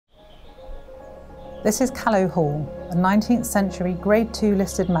This is Callow Hall, a 19th century Grade II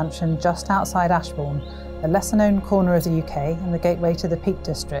listed mansion just outside Ashbourne, a lesser known corner of the UK and the gateway to the Peak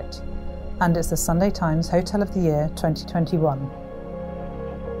District. And it's the Sunday Times Hotel of the Year 2021.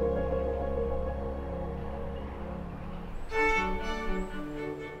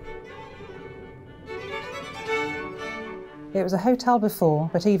 It was a hotel before,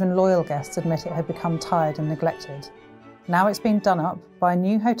 but even loyal guests admit it had become tired and neglected. Now it's been done up by a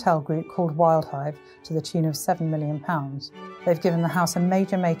new hotel group called Wildhive to the tune of £7 million. They've given the house a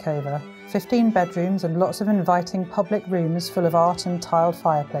major makeover, 15 bedrooms and lots of inviting public rooms full of art and tiled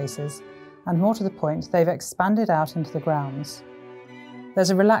fireplaces. And more to the point, they've expanded out into the grounds. There's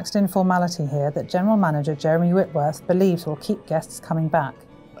a relaxed informality here that General Manager Jeremy Whitworth believes will keep guests coming back.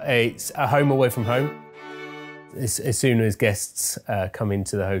 It's a home away from home. As soon as guests come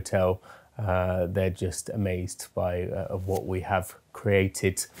into the hotel, they're just amazed by of what we have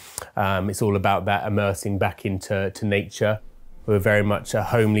created. It's all about that immersing back into nature. We're very much a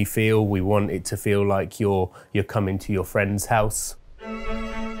homely feel. We want it to feel like you're coming to your friend's house.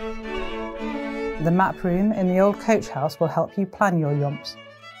 The map room in the old coach house will help you plan your yomps.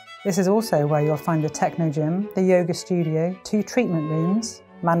 This is also where you'll find the techno gym, the yoga studio, 2 treatment rooms,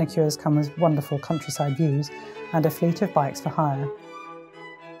 manicures come with wonderful countryside views, and a fleet of bikes for hire.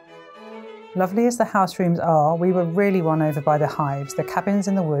 Lovely as the house rooms are, we were really won over by the hives, the cabins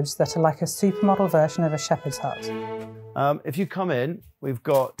in the woods that are like a supermodel version of a shepherd's hut. If you come in, we've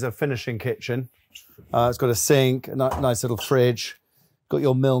got a finishing kitchen. It's got a sink, a nice little fridge, got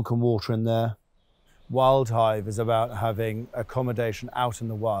your milk and water in there. Wildhive is about having accommodation out in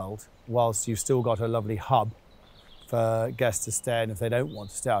the wild, whilst you've still got a lovely hub for guests to stay in if they don't want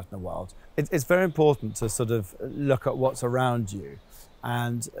to stay out in the wild. It's very important to sort of look at what's around you.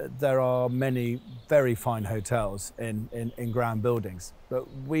 And there are many very fine hotels in ground buildings, but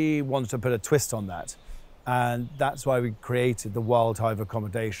we wanted to put a twist on that. And that's why we created the Wildhive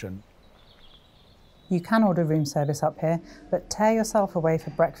accommodation. You can order room service up here, but tear yourself away for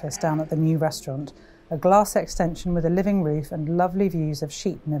breakfast down at the new restaurant, a glass extension with a living roof and lovely views of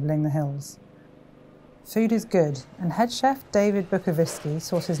sheep nibbling the hills. Food is good, and head chef David Bukoviski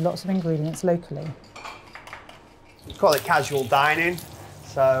sources lots of ingredients locally. We call it casual dining,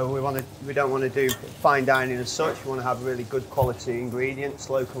 so we don't want to do fine dining as such. We want to have really good quality ingredients,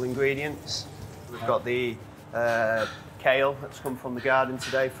 local ingredients. We've got the kale that's come from the garden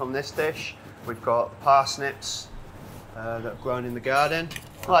today from this dish. We've got parsnips that have grown in the garden.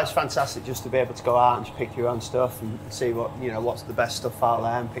 Well, it's fantastic just to be able to go out and just pick your own stuff and see what's the best stuff out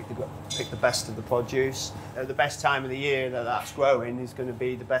there and pick the best of the produce. The best time of the year that's growing is going to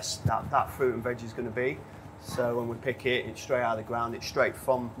be the best that fruit and veg is going to be. So when we pick it, it's straight out of the ground, it's straight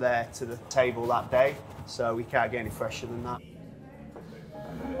from there to the table that day. So we can't get any fresher than that.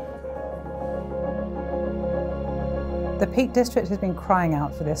 The Peak District has been crying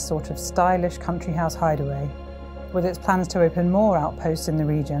out for this sort of stylish country house hideaway. With its plans to open more outposts in the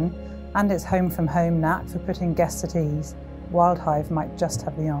region and its home-from-home knack for putting guests at ease, Wildhive might just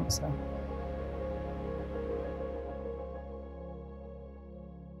have the answer.